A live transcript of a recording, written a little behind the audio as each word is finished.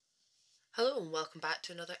Hello and welcome back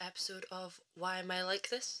to another episode of Why Am I Like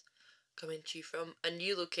This? Coming to you from a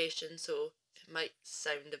new location, so it might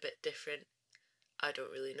sound a bit different. I don't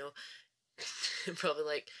really know.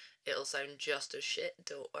 Probably it'll sound just as shit,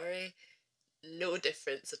 don't worry. No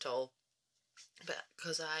difference at all. But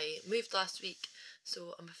because I moved last week,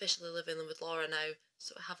 so I'm officially living with Laura now,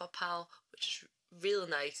 so I have a pal, which is real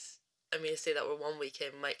nice. I mean, I say that we're 1 week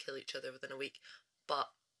in, we might kill each other within a week, but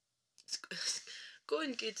it's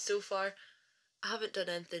going good so far. I haven't done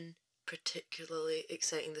anything particularly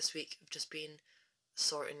exciting this week. I've just been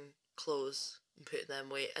sorting clothes and putting them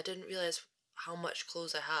away. I didn't realise how much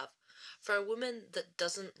clothes I have. For a woman that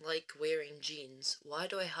doesn't like wearing jeans, why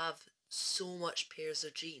do I have so much pairs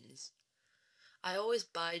of jeans? I always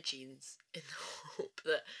buy jeans in the hope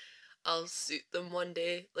that I'll suit them one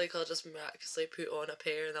day. Like, I'll just miraculously put on a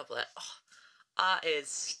pair and I'll be like, oh, that is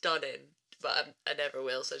stunning. But I never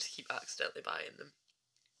will, so I just keep accidentally buying them.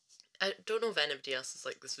 I don't know if anybody else is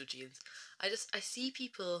like this with jeans. I see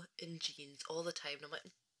people in jeans all the time and I'm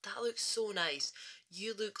like, that looks so nice.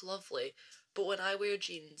 You look lovely. But when I wear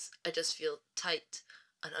jeans, I just feel tight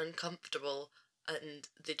and uncomfortable and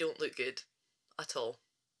they don't look good at all.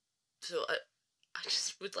 So I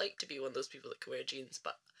just would like to be one of those people that can wear jeans,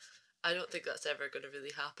 but I don't think that's ever going to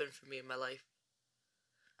really happen for me in my life.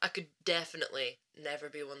 I could definitely never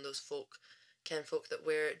be one of those folk that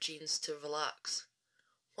wear jeans to relax.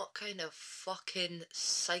 What kind of fucking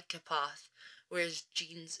psychopath wears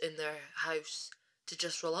jeans in their house to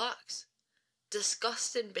just relax?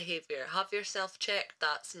 Disgusting behaviour. Have yourself checked.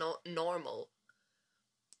 That's not normal.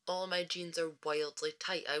 All my jeans are wildly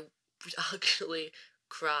tight. I would actually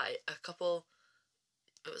cry.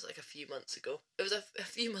 It was like a few months ago. It was a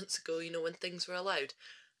few months ago, when things were allowed.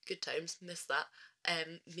 Good times, missed that.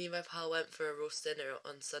 Me and my pal went for a roast dinner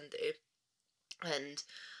on Sunday and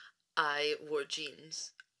I wore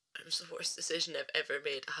jeans. It was the worst decision I've ever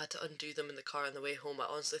made. I had to undo them in the car on the way home. I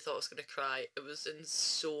honestly thought I was going to cry. It was in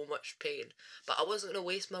so much pain. But I wasn't going to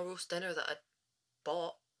waste my roast dinner that I'd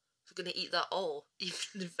bought. I was going to eat that all.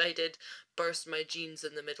 Even if I did burst my jeans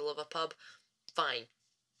in the middle of a pub, fine.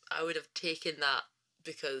 I would have taken that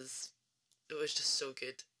because it was just so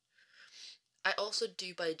good. I also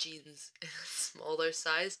do buy jeans in a smaller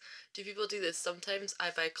size. Do people do this? Sometimes I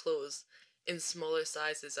buy clothes in smaller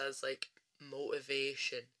sizes as like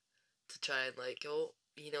motivation to try and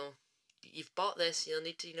you've bought this, you'll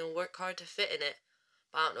need to, work hard to fit in it.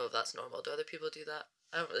 But I don't know if that's normal. Do other people do that?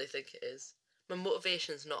 I don't really think it is. My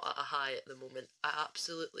motivation's not at a high at the moment. I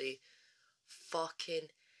absolutely fucking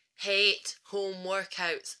hate home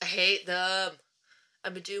workouts. I hate them.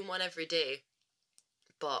 I've been doing one every day,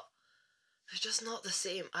 but they're just not the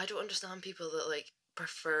same. I don't understand people that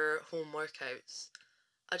prefer home workouts.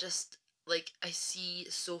 I just I see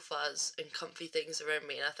sofas and comfy things around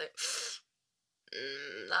me and I think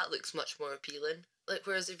that looks much more appealing.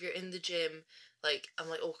 Whereas if you're in the gym, I'm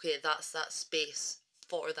like, okay, that's that space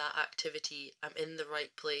for that activity. I'm in the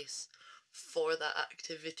right place for that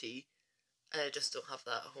activity. And I just don't have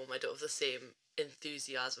that at home. I don't have the same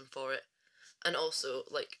enthusiasm for it. And also,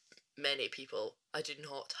 like many people, I do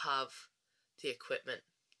not have the equipment.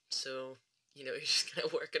 So, you're just kind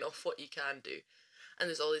of working off what you can do. And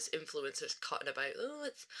there's all these influencers cutting about, oh,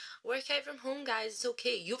 it's work out from home, guys, it's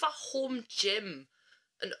okay. You have a home gym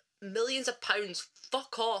and millions of pounds.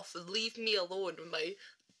 Fuck off and leave me alone with my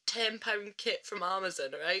 £10 kit from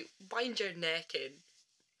Amazon, right? Wind your neck in.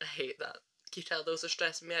 I hate that. Can you tell those are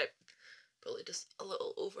stressing me out? Probably just a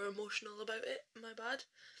little over emotional about it. My bad.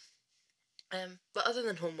 But other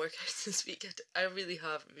than home workouts this week, I really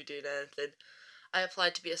haven't been doing anything. I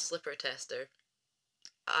applied to be a slipper tester.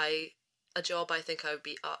 A job I think I would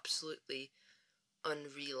be absolutely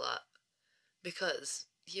unreal at because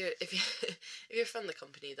if you if you're from the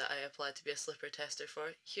company that I applied to be a slipper tester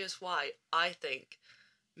for, here's why I think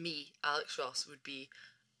me, Alex Ross, would be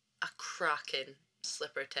a cracking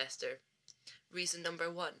slipper tester. Reason number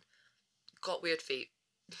one, got weird feet.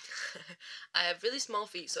 I have really small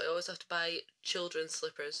feet, so I always have to buy children's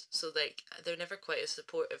slippers. So they're never quite as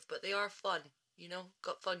supportive, but they are fun.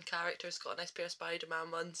 Got fun characters. Got a nice pair of Spider-Man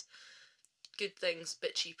ones. Good things,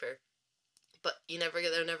 bit cheaper. But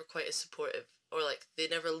they're never quite as supportive, or they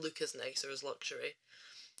never look as nice or as luxury.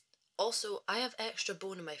 Also, I have extra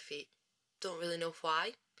bone in my feet. Don't really know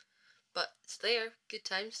why, but it's there. Good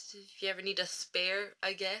times if you ever need a spare,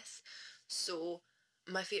 I guess. So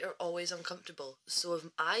my feet are always uncomfortable. So if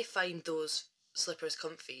I find those slippers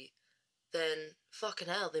comfy, then fucking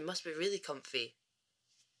hell, they must be really comfy.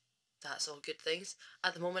 That's all good things.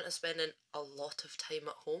 At the moment, I'm spending a lot of time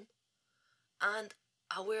at home, and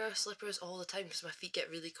I wear slippers all the time because my feet get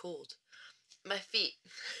really cold. My feet,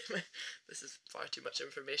 this is far too much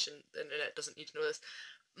information, the internet doesn't need to know this.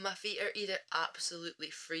 My feet are either absolutely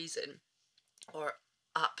freezing or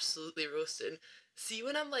absolutely roasting. See,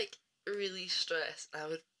 when I'm like really stressed, I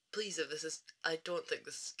would please if this is. I don't think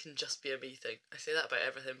this can just be a me thing. I say that about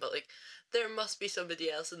everything, but like, there must be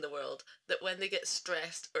somebody else in the world that when they get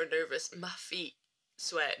stressed or nervous, my feet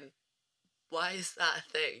sweating. Why is that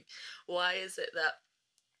a thing? Why is it that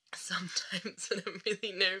sometimes when I'm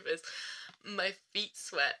really nervous, my feet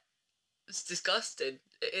sweat? It's disgusting.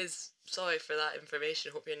 It is. Sorry for that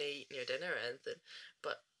information. Hope you're not eating your dinner or anything,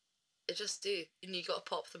 but it just do, and you gotta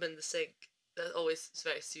pop them in the sink. That always is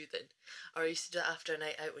very soothing. Or I used to do that after a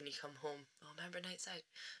night out when you come home. Oh, remember nights out?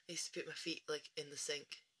 I used to put my feet like in the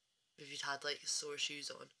sink if you'd had like sore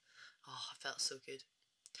shoes on. Oh, I felt so good.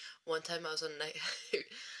 One time I was on a night out,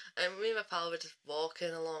 and me and my pal were just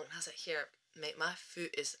walking along, and I was like, "Here, mate, my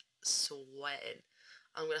foot is sweating.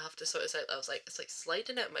 I'm gonna have to sort this out." I was like, "It's like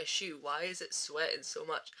sliding out my shoe. Why is it sweating so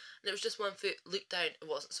much?" And it was just one foot. Looked down, it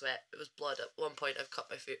wasn't sweat. It was blood. At one point, I've cut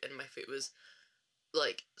my foot, and my foot was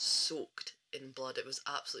like soaked in blood. It was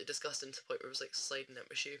absolutely disgusting to the point where it was like sliding out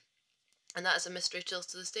my shoe. And that is a mystery till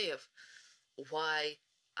to this day of why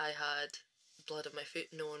I had blood on my foot.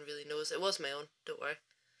 No one really knows. It was my own. Don't worry.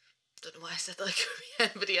 Don't know why I said that like it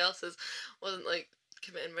could be anybody else's. Wasn't like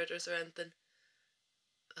committing murders or anything.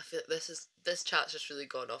 I feel like this chat's just really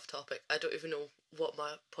gone off topic. I don't even know what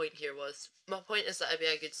my point here was. My point is that I'd be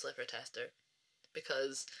a good slipper tester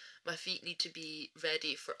because my feet need to be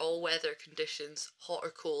ready for all weather conditions, hot or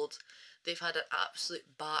cold. They've had an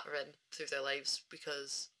absolute battering through their lives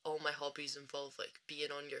because all my hobbies involve like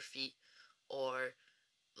being on your feet or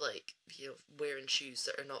like, you know, wearing shoes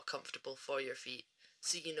that are not comfortable for your feet.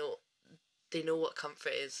 So, you know, they know what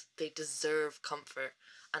comfort is. They deserve comfort.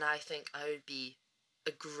 And I think I would be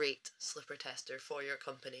a great slipper tester for your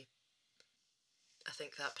company. I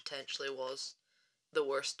think that potentially was the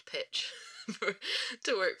worst pitch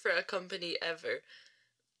to work for a company ever.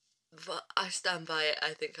 But I stand by it.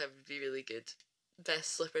 I think I would be really good.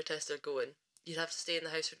 Best slipper tester going. You'd have to stay in the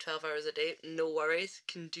house for 12 hours a day. No worries,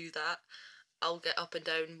 can do that. I'll get up and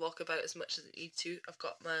down, walk about as much as I need to. I've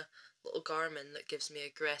got my little Garmin that gives me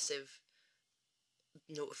aggressive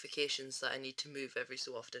notifications that I need to move every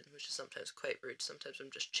so often, which is sometimes quite rude. Sometimes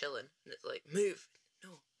I'm just chilling and it's like, move.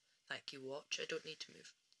 No, thank you, watch. I don't need to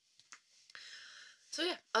move. So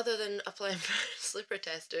yeah, other than applying for a slipper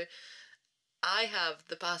tester, I have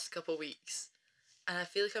the past couple weeks, and I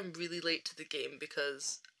feel like I'm really late to the game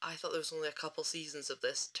because I thought there was only a couple seasons of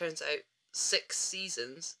this. Turns out 6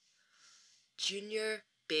 seasons. Junior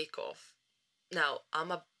Bake Off. Now,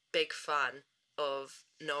 I'm a big fan of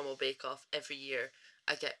normal Bake Off. Every year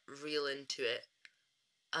I get real into it,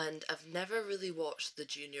 and I've never really watched the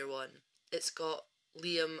junior one. It's got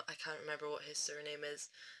Liam, I can't remember what his surname is,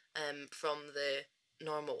 from the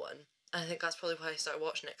normal one. I think that's probably why I started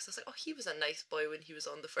watching it, because I was like, oh, he was a nice boy when he was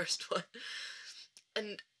on the first one.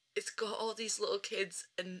 And it's got all these little kids,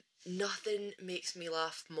 and nothing makes me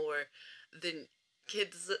laugh more than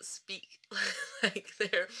kids that speak like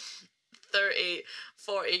they're 30,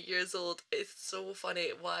 40 years old. It's so funny.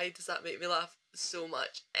 Why does that make me laugh so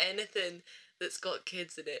much? Anything that's got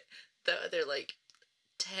kids in it that they're like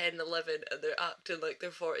 10, 11 and they're acting like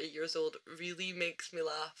they're 40 years old really makes me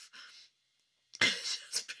laugh. It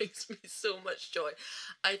just brings me so much joy.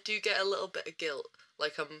 I do get a little bit of guilt,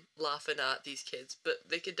 like I'm laughing at these kids, but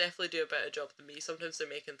they could definitely do a better job than me. Sometimes they're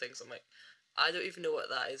making things I'm like, I don't even know what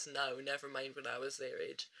that is now, never mind when I was their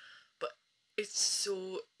age. But it's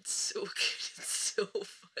so good, it's so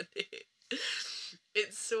funny.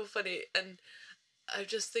 It's so funny, and I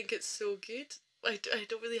just think it's so good. I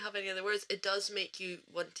don't really have any other words. It does make you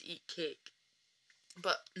want to eat cake,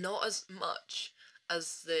 but not as much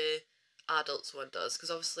as the adults one does,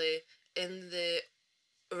 because obviously in the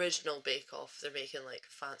original Bake Off they're making like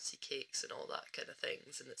fancy cakes and all that kind of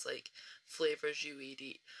things, and it's like flavours you would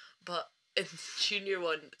eat. But in the junior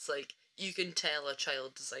one, it's like you can tell a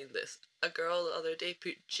child designed this. A girl the other day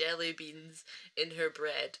put jelly beans in her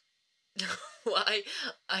bread. Why?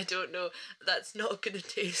 I don't know. That's not gonna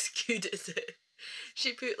taste good, is it?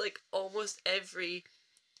 She put like almost every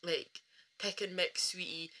like pick and mix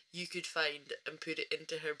sweetie you could find and put it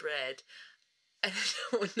into her bread. And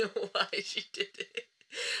I don't know why she did it.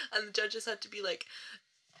 And the judges had to be like,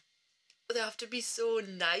 they have to be so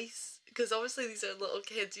nice, because obviously these are little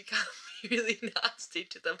kids, you can't be really nasty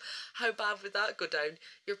to them. How bad would that go down?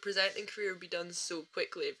 Your presenting career would be done so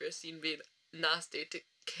quickly if you're seen being nasty to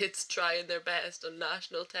kids trying their best on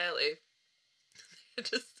national telly. They're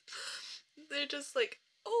just, they're just like,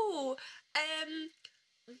 oh,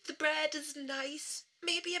 the bread is nice,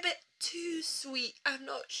 maybe a bit too sweet. I'm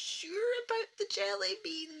not sure about the jelly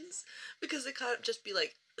beans because they can't just be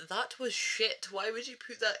like, that was shit. Why would you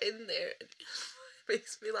put that in there? It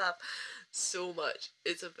makes me laugh so much.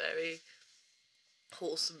 It's a very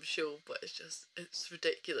wholesome show, but it's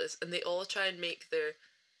ridiculous. And they all try and make their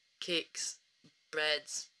cakes,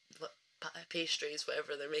 breads, pastries,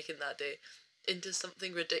 whatever they're making that day, into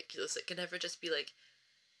something ridiculous. It can never just be like,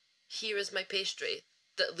 here is my pastry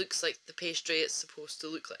that looks like the pastry it's supposed to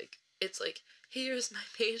look like. It's like, here is my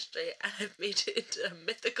pastry and I've made it into a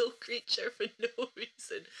mythical creature for no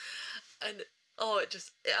reason. And oh, it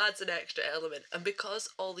adds an extra element. And because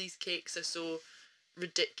all these cakes are so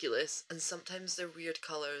ridiculous and sometimes they're weird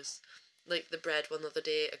colours, like the bread one the other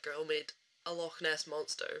day, a girl made a Loch Ness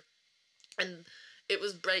monster and it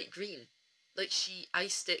was bright green. Like, she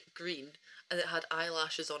iced it green and it had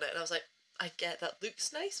eyelashes on it, and I was like, I get that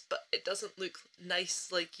looks nice, but it doesn't look nice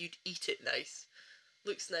like you'd eat it nice.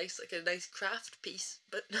 Looks nice like a nice craft piece,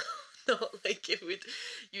 but not like you'd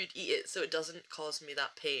eat it, so it doesn't cause me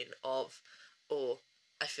that pain of, oh,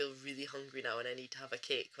 I feel really hungry now and I need to have a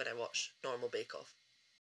cake when I watch normal Bake Off.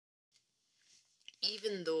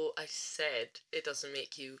 Even though I said it doesn't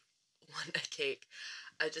make you want a cake,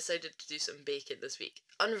 I decided to do some baking this week.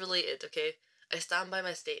 Unrelated, okay? I stand by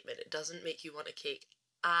my statement. It doesn't make you want a cake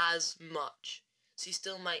as much. So you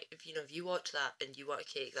still might, if you watch that and you want a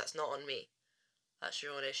cake, that's not on me. That's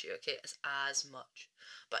your own issue, okay? It's as much.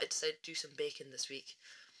 But I decided to do some baking this week.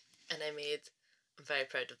 And I'm very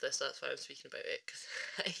proud of this, that's why I'm speaking about it. Because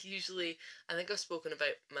I think I've spoken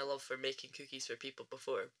about my love for making cookies for people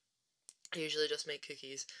before. I usually just make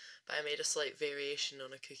cookies, but I made a slight variation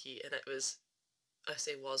on a cookie, and it was, I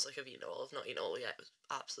say was, like I've eaten it all, I've not eaten it all yet, it was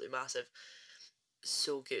absolutely massive.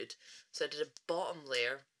 So good. So I did a bottom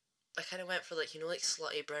layer. I kind of went for like, like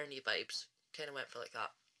slutty brownie vibes. Kind of went for like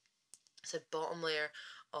that. So bottom layer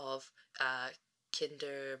of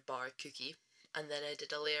Kinder bar cookie, and then I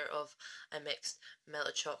did a layer of, I mixed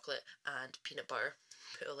melted chocolate and peanut butter,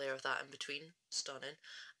 put a layer of that in between, stunning.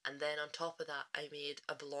 And then on top of that I made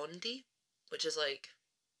a blondie, which is like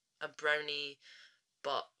a brownie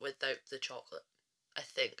but without the chocolate. I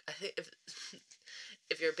think if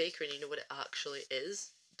if you're a baker and you know what it actually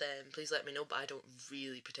is, then please let me know, but I don't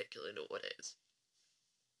really particularly know what it is.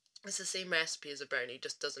 It's the same recipe as a brownie,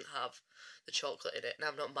 just doesn't have the chocolate in it, and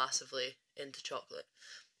I'm not massively into chocolate.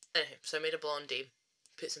 Anyway, so I made a blondie,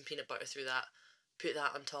 put some peanut butter through that, put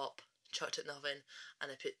that on top, chucked it in the oven,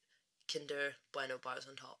 and I put Kinder Bueno bars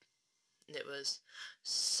on top. And it was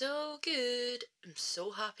so good. I'm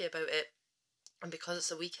so happy about it. And because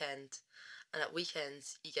it's a weekend, and at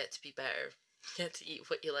weekends you get to be better, you get to eat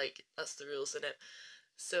what you like, that's the rules in it.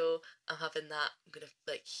 So I'm having that. I'm gonna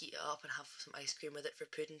like heat it up and have some ice cream with it for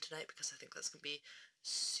pudding tonight, because I think that's gonna be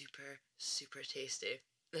super, super tasty.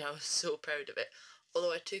 And I was so proud of it.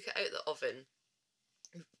 Although I took it out of the oven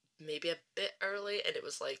maybe a bit early and it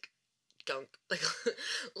was like gunk. Like,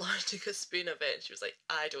 Laura took a spoon of it and she was like,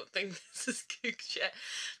 I don't think this is cooked yet.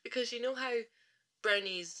 Because you know how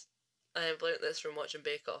brownies, I've learnt this from watching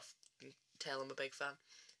Bake Off, tell I'm a big fan.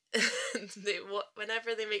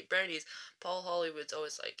 Whenever they make brownies, Paul Hollywood's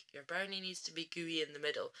always like, your brownie needs to be gooey in the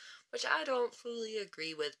middle, which I don't fully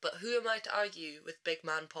agree with, but who am I to argue with big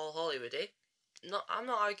man Paul Hollywood, eh? I'm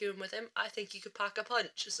not arguing with him. I think you could pack a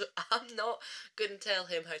punch, so I'm not going to tell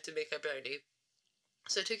him how to make a brownie.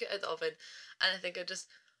 So I took it out of the oven, and I think I just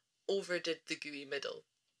overdid the gooey middle.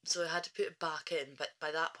 So I had to put it back in, but by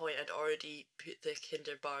that point I'd already put the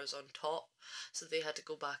Kinder bars on top, so they had to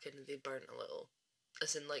go back in and they burnt a little.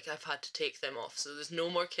 As in, like, I've had to take them off, so there's no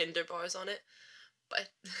more Kinder bars on it. But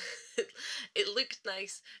it looked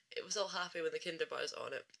nice. It was all happy with the Kinder bars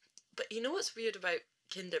on it. But you know what's weird about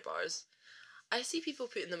Kinder bars? I see people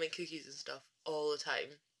putting them in cookies and stuff all the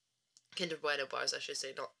time. Kinder Bueno bars, I should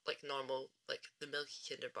say, not like normal, like the milky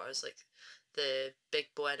Kinder bars, like the big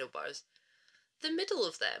Bueno bars. The middle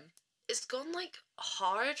of them, it's gone like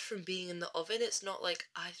hard from being in the oven. It's not like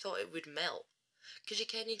I thought it would melt. Because you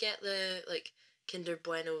get the like Kinder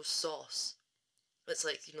Bueno sauce. It's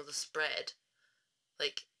like, the spread.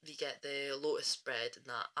 Like, you get the lotus spread and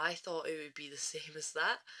that. I thought it would be the same as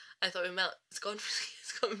that. I thought it would melt. It's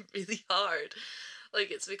gone really hard. Like,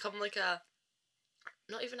 it's become like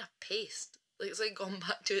not even a paste. Like, it's like gone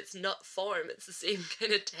back to its nut form. It's the same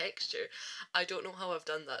kind of texture. I don't know how I've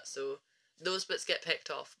done that, so those bits get picked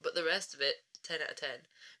off. But the rest of it, 10 out of 10.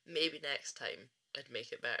 Maybe next time I'd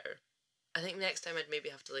make it better. I think next time I'd maybe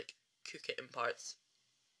have to, like, cook it in parts.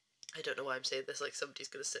 I don't know why I'm saying this, like somebody's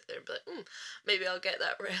going to sit there and be like, maybe I'll get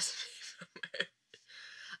that recipe from her.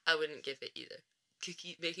 I wouldn't give it either.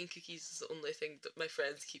 Making cookies is the only thing that my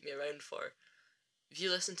friends keep me around for. if you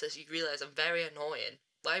listen to this, you realise I'm very annoying.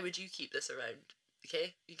 Why would you keep this around?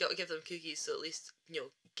 Okay? You got to give them cookies, so at least,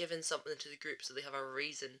 giving something to the group so they have a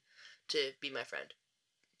reason to be my friend.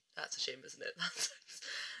 That's a shame, isn't it?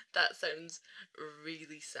 That sounds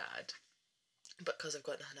really sad. But because I've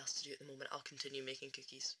got nothing else to do at the moment, I'll continue making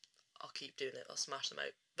cookies. I'll keep doing it. I'll smash them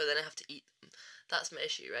out. But then I have to eat them. That's my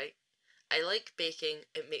issue, right? I like baking.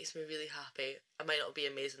 It makes me really happy. I might not be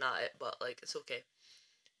amazing at it, but, it's okay.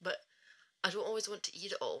 But I don't always want to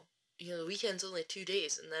eat it all. The weekend's only 2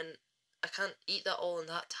 days, and then I can't eat that all in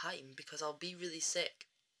that time because I'll be really sick.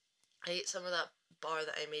 I ate some of that bar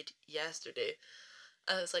that I made yesterday,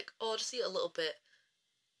 and I was like, oh, I'll just eat a little bit,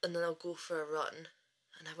 and then I'll go for a run.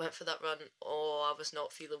 And I went for that run. Oh, I was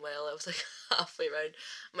not feeling well. I was like halfway around.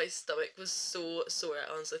 My stomach was so sore.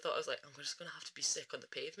 I honestly thought, I was like, I'm just going to have to be sick on the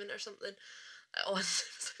pavement or something. I honestly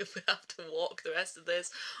was like, if we have to walk the rest of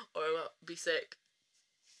this or I might be sick.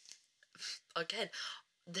 Again,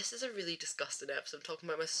 this is a really disgusting episode. I'm talking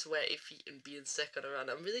about my sweaty feet and being sick on a run.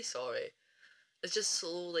 I'm really sorry. It's just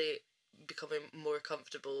slowly becoming more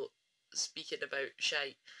comfortable speaking about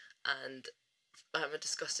shite, and I'm a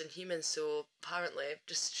disgusting human, so apparently I'm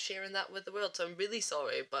just sharing that with the world. So I'm really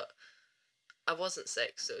sorry, but I wasn't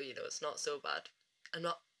sick, so it's not so bad. I'm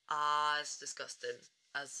not as disgusting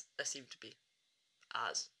as I seem to be.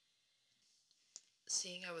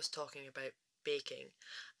 Seeing I was talking about baking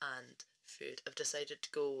and food, I've decided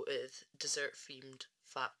to go with dessert themed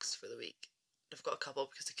facts for the week. I've got a couple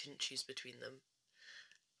because I couldn't choose between them.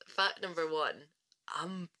 Fact number 1,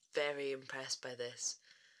 I'm very impressed by this.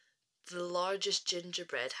 The largest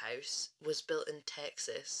gingerbread house was built in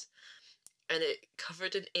Texas, and it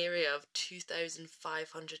covered an area of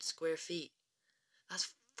 2,500 square feet.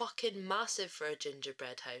 That's fucking massive for a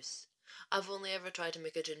gingerbread house. I've only ever tried to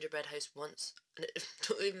make a gingerbread house once, and I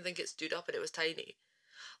don't even think it stood up, and it was tiny.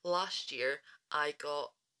 Last year,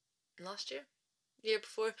 year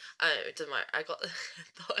before, it doesn't matter. I thought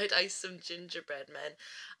I'd ice some gingerbread men,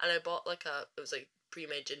 and I bought it was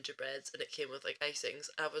pre-made gingerbreads, and it came with icings.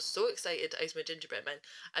 And I was so excited to ice my gingerbread men.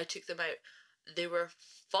 I took them out. They were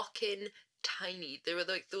fucking tiny. They were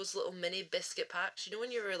those little mini biscuit packs.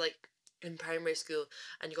 When you were in primary school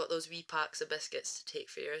and you got those wee packs of biscuits to take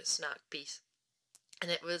for your snack piece, and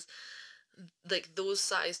it was those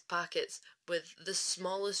sized packets with the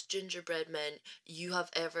smallest gingerbread men you have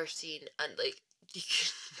ever seen, and you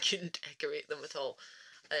couldn't decorate them at all.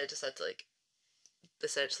 I just had to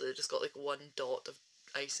essentially just got one dot of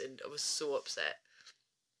icing. I was so upset.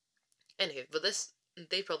 Anyway, but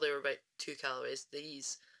they probably were about 2 calories.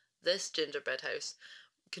 This gingerbread house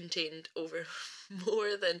contained over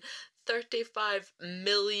more than 35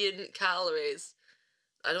 million calories.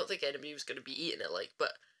 I don't think anybody was going to be eating it,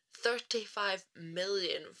 but 35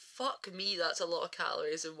 million. Fuck me, that's a lot of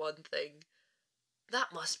calories in one thing.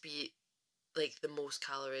 That must be the most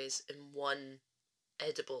calories in one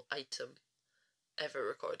edible item ever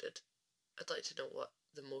recorded. I'd like to know what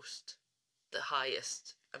the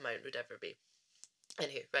highest amount would ever be.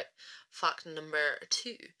 Anyway, right. Fact number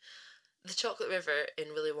 2. The chocolate river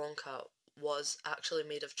in Willy Wonka was actually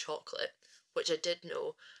made of chocolate, which I did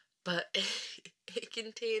know, but it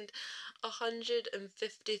contained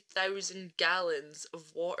 150,000 gallons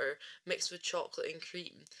of water mixed with chocolate and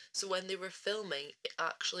cream. So when they were filming, it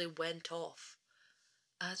actually went off.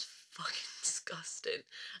 That's fucking disgusting.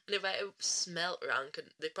 And if I smelt rank,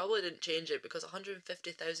 they probably didn't change it because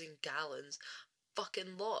 150,000 gallons,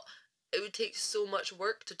 fucking lot. It would take so much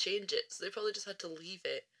work to change it, so they probably just had to leave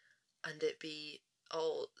it and it be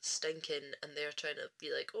all stinking, and they're trying to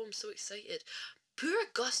be like, oh, I'm so excited. Poor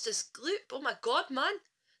Augustus Gloop, oh my god, man.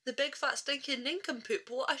 The big fat stinking nincompoop.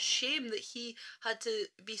 What a shame that he had to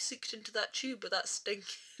be sucked into that tube with that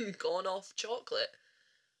stinking gone off chocolate.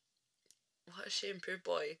 What a shame, poor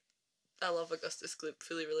boy. I love Augustus Gloop,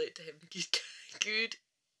 fully relate to him. He's a good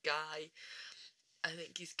guy. I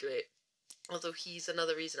think he's great. Although he's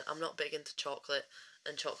another reason I'm not big into chocolate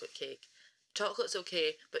and chocolate cake. Chocolate's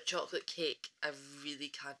okay, but chocolate cake I really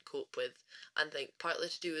can't cope with. And I think partly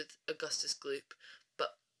to do with Augustus Gloop,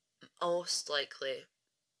 but most likely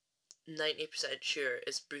 90% sure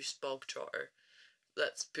it's Bruce Bogtrotter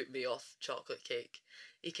that's put me off chocolate cake.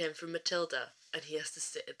 He came from Matilda, and he has to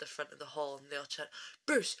sit at the front of the hall and they all chant,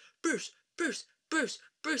 Bruce, Bruce, Bruce, Bruce,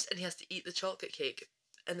 Bruce, and he has to eat the chocolate cake.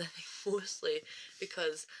 And I think mostly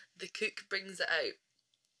because the cook brings it out,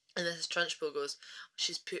 and this Trunchbull goes,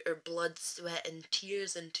 she's put her blood, sweat and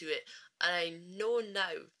tears into it. And I know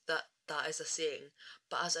now that that is a saying,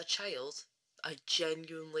 but as a child, I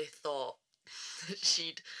genuinely thought that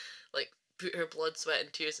she'd put her blood, sweat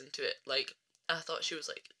and tears into it. I thought she was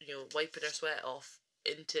wiping her sweat off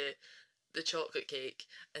into the chocolate cake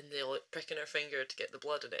and they're like pricking her finger to get the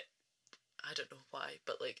blood in it. I don't know why,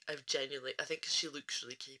 but like I've genuinely, I think 'cause she looks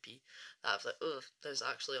really creepy, that I was like, oh, there's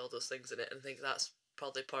actually all those things in it, and I think that's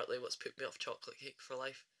probably partly what's put me off chocolate cake for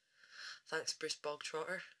life. Thanks, Bruce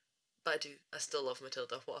Bogtrotter. But I still love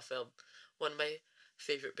Matilda. What a film. One of my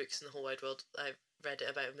favourite books in the whole wide world. I've read it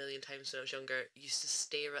about a million times when I was younger. Used to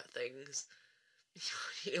stare at things.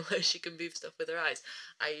 You know how she can move stuff with her eyes?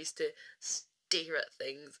 I used to stare at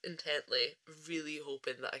things intently, really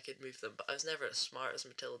hoping that I could move them, but I was never as smart as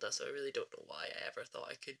Matilda, so I really don't know why I ever thought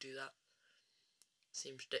I could do that.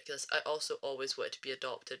 Seems ridiculous. I also always wanted to be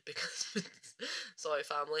adopted because, sorry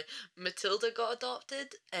family, Matilda got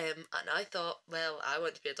adopted, and I thought, well, I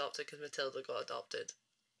want to be adopted because Matilda got adopted.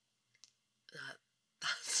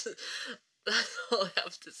 That's that's all I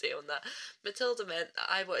have to say on that. Matilda meant that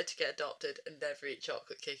I wanted to get adopted and never eat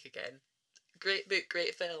chocolate cake again. Great book,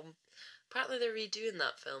 great film. Apparently they're redoing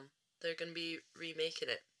that film. They're going to be remaking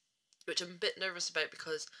it, which I'm a bit nervous about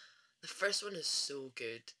because the first one is so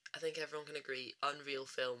good. I think everyone can agree. Unreal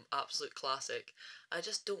film, absolute classic. I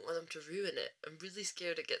just don't want them to ruin it. I'm really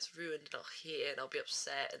scared it gets ruined and I'll hate it and I'll be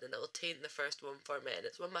upset and then it'll taint the first one for me, and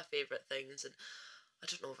it's one of my favourite things and I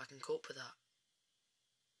don't know if I can cope with that.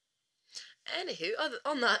 Anywho,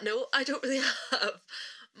 on that note, I don't really have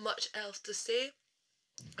much else to say.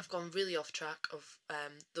 I've gone really off track of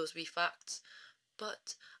those wee facts,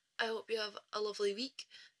 but I hope you have a lovely week.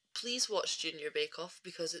 Please watch Junior Bake Off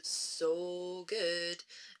because it's so good.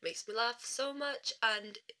 It makes me laugh so much,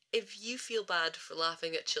 and if you feel bad for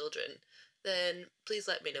laughing at children, then please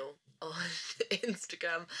let me know on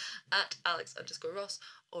Instagram at Alex_Ross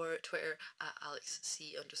or Twitter at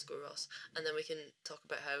AlexC_Ross, and then we can talk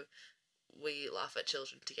about how we laugh at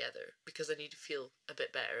children together because I need to feel a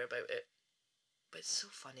bit better about it. But it's so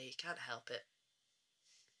funny, you can't help it.